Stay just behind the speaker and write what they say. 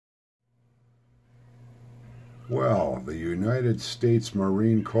Well, the United States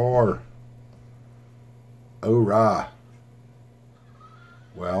Marine Corps. Hoorah!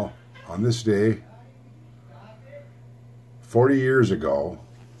 Well, on this day, 40 years ago,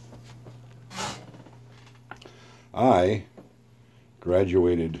 I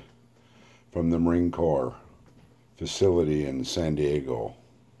graduated from the Marine Corps facility in San Diego,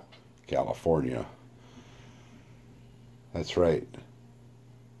 California. That's right.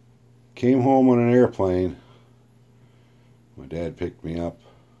 Came home on an airplane. My dad picked me up.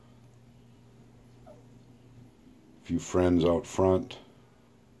 A few friends out front.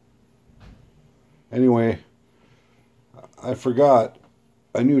 Anyway, I forgot.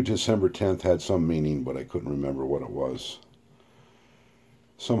 I knew December 10th had some meaning, but I couldn't remember what it was.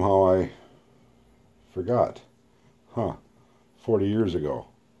 Somehow I forgot. 40 years ago.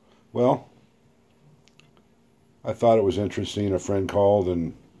 Well, I thought it was interesting. A friend called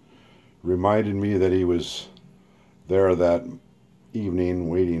and reminded me that he was there that evening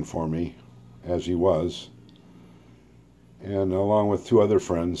waiting for me, as he was, and along with two other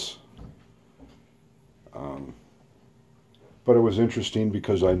friends. But it was interesting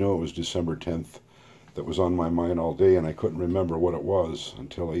because I know it was December 10th that was on my mind all day, and I couldn't remember what it was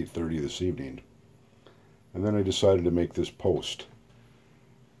until 8:30 this evening. And then I decided to make this post.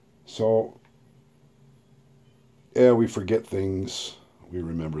 So, yeah, we forget things, we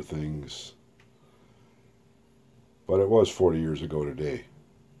remember things. But it was 40 years ago today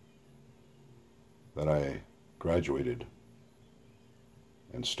that I graduated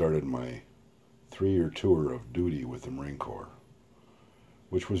and started my 3-year tour of duty with the Marine Corps,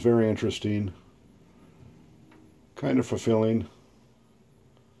 which was very interesting, kind of fulfilling,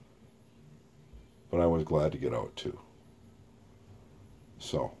 but I was glad to get out too.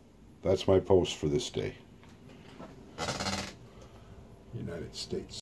 So, that's my post for this day. United States.